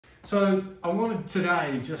So I wanted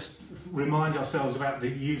today just remind ourselves about the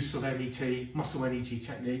use of MET, muscle MET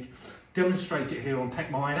technique, demonstrate it here on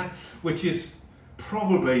pec minor, which is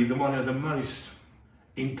probably one of the most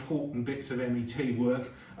important bits of MET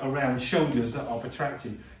work around shoulders that are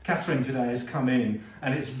protracted. Catherine today has come in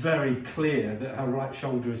and it's very clear that her right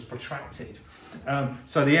shoulder is protracted.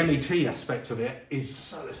 So the MET aspect of it is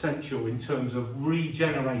so essential in terms of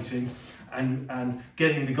regenerating and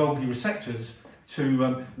getting the Golgi receptors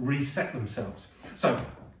to reset themselves. So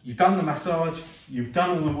you've done the massage, you've done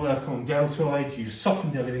all the work on deltoid, you've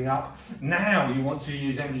softened everything up. Now you want to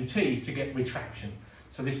use MET to get retraction.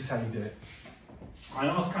 So this is how you do it. I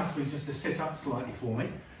asked Catherine just to sit up slightly for me.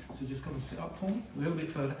 So just come and sit up for me, a little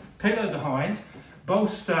bit further. Pillow behind,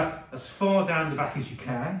 bolster as far down the back as you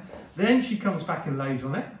can. Then she comes back and lays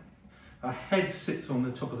on it. Her head sits on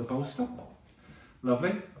the top of the bolster.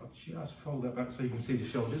 Lovely. I'll just fold that back so you can see the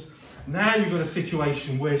shoulders. Now you've got a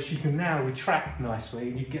situation where she can now retract nicely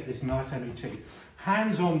and you get this nice MET.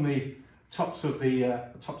 Hands on the tops of the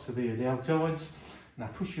deltoids. Now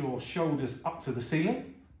push your shoulders up to the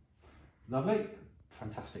ceiling. Lovely.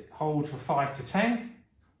 Fantastic. Hold for 5 to 10.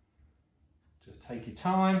 Just take your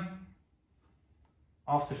time.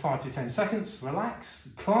 After 5 to 10 seconds, relax.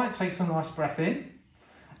 The client takes a nice breath in.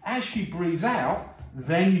 As she breathes out,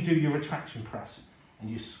 then you do your retraction press. And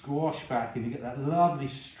you squash back and you get that lovely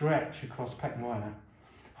stretch across pec minor.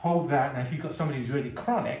 Hold that. Now if you've got somebody who's really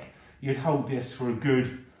chronic, you'd hold this for a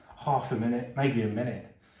good half a minute, maybe a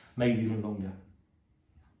minute, maybe even longer.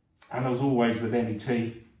 And as always with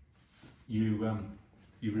MET,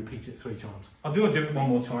 you repeat it 3 times. I'll do it one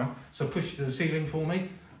more time. So push to the ceiling for me.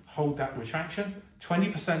 Hold that retraction.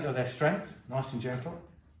 20% of their strength, nice and gentle.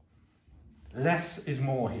 Less is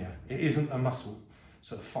more here. It isn't a muscle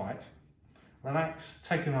sort of fight. Relax,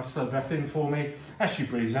 take a nice slow breath in for me. As she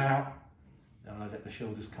breathes out, then I let the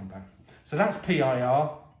shoulders come back. So that's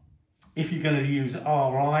PIR. If you're going to use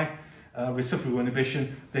RI, reciprocal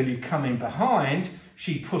inhibition, then you come in behind.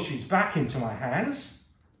 She pushes back into my hands,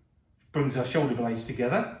 brings her shoulder blades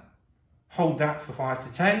together. Hold that for 5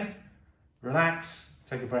 to 10. Relax,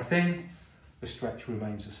 take a breath in. The stretch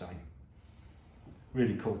remains the same.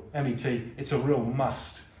 Really cool. MET, it's a real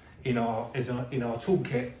must in our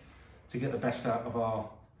toolkit to get the best out of our,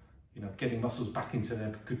 getting muscles back into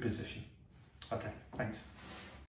their good position. Okay, thanks.